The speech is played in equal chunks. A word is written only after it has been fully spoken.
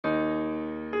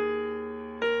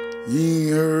You ain't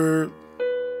heard.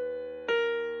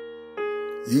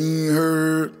 You ain't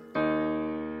heard.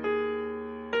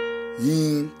 You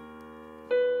ain't.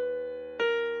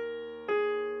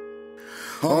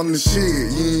 On the shit,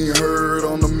 you ain't heard.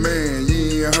 On the man,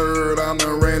 you ain't heard. I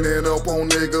done ran it up on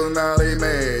niggas, now they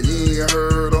mad. You ain't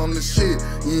heard. On the shit,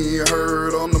 you ain't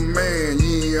heard. On the man,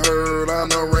 you ain't heard. I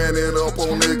done ran it up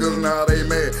on niggas, now they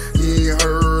mad. You ain't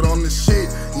heard. On the shit,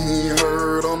 you ain't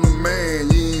heard. On the man,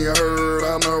 you ain't heard.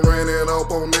 I done ran it up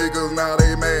on niggas, now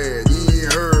they mad. You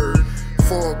ain't heard.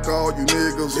 Fuck all you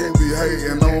niggas who be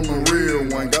hating on the real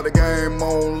one. Got the game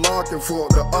on lock and fuck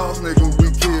the ops niggas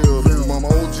we killed. I'm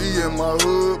OG in my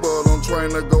hood, but I'm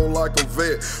trying to go like a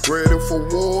vet. Ready for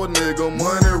war, nigga,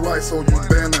 money right, so you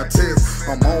better test.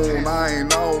 I'm on, I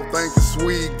ain't off, thinking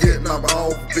sweet, getting up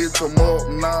off, bitch, I'm up,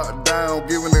 not down,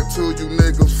 giving it to you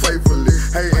niggas faithfully.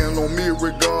 Hating on me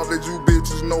regardless, you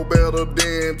bitches know better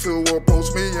than to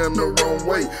approach me in the wrong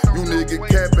way. You nigga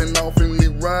capping off in me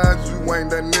rides, you ain't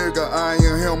that nigga, I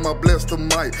ain't him, I bless the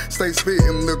mic. Stay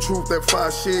spitting the truth, that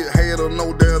fire shit, hater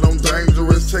know that I'm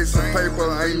dangerous. Chasing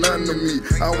paper ain't nothing to me,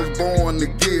 I was born to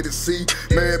get it, see.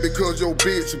 Mad because your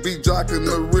bitch be jocking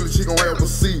the really she gon' ever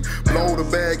see. Blow the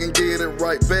bag and get it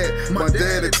right back. My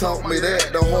daddy taught me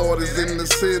that the hardest in the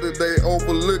city, they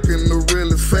overlooking the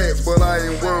realest facts. But I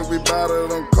ain't worried about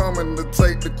it, I'm coming to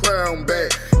take the crown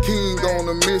back. King on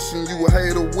a mission, you a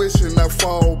hater wishing I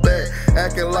fall back.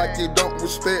 Acting like you don't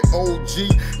respect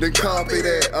OG, then copy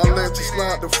that. I let you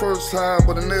slide the first time,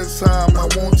 but the next time I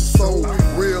want you so.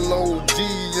 Real OG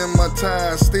in my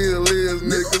time, still is,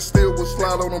 nigga. Still will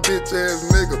slide on a bitch ass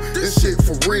nigga. This shit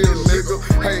for real, nigga.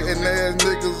 Hating ass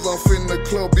niggas off in the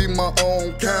club, be my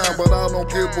own kind. But I don't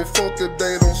give a fuck if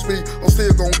they don't speak, I'm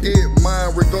still gon' get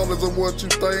mine. Regardless of what you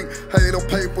think, hater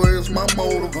paper is my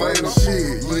motivator.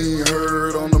 Shit, you ain't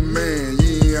heard. On the man,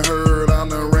 you ain't heard. I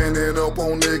done ran it up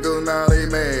on niggas, now they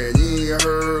mad. You ain't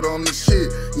heard. On the shit,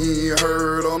 you ain't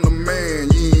heard. On the man,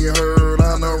 you ain't heard.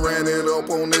 I done ran it up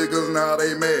on niggas, now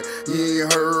they mad. You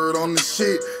ain't heard. On the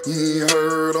shit, you ain't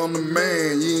heard. On the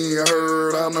man, you ain't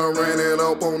heard. I done ran it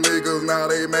up on niggas, now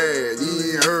they mad.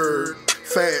 You ain't heard.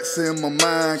 Facts in my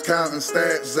mind, counting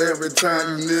stats every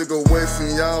time. You nigga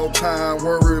wasting y'all time,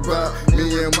 worry about me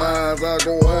and mine. I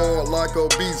go hard like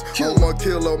a beast, I'm a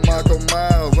killer, Michael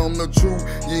Miles. I'm the truth,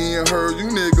 you ain't heard,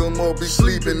 you nigga must be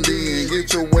sleeping then.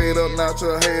 Get your weight up, not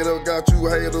your hater, got you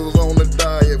haters on the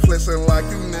diet. Flexing like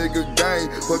you nigga gang,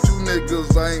 but you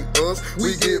niggas ain't us.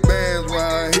 We get bands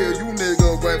round here, you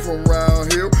niggas ain't from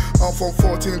round here. I'm from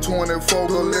 1424,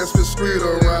 Gillespie Street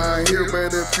around here.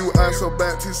 But if you ask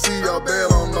about TC, I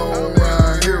bet I'm known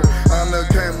around here. I done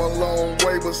came a long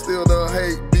way, but still the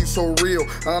hate be so real.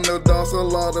 I done dodged a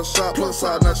lot of shots, plus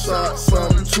I done shot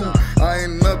some too. I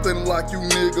ain't nothing like you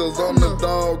niggas, I'm the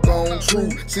doggone true.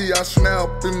 See, I snap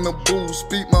in the booth,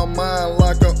 speak my mind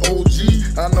like an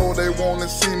OG. I know they wanna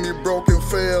see me broken,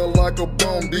 fail like a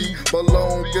bum D. But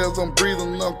long as I'm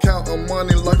breathing, I'm counting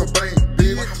money like a bank.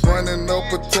 Running up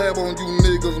a tab on you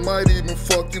niggas, might even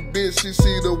fuck your bitch. She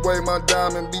see the way my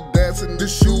diamond be dancing, the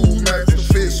shoes match the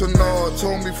fish. Nard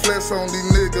told me flex on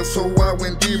these niggas, so I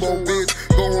went Devo, bitch.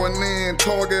 Going in,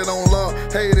 target on lock,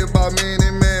 hated by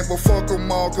many men, but fuck them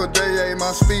all, cause they ain't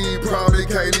my speed, probably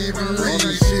can't even read. On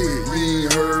the shit, you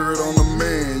ain't heard. On the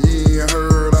man, you ain't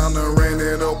heard. I done ran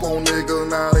it up on niggas,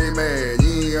 now they mad.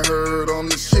 You ain't heard. On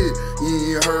the shit,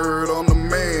 you ain't heard. On the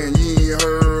man, you ain't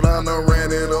heard. I done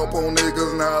ran it up on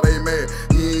niggas, now they mad.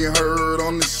 You ain't heard.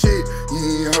 On the shit,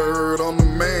 you ain't heard. On the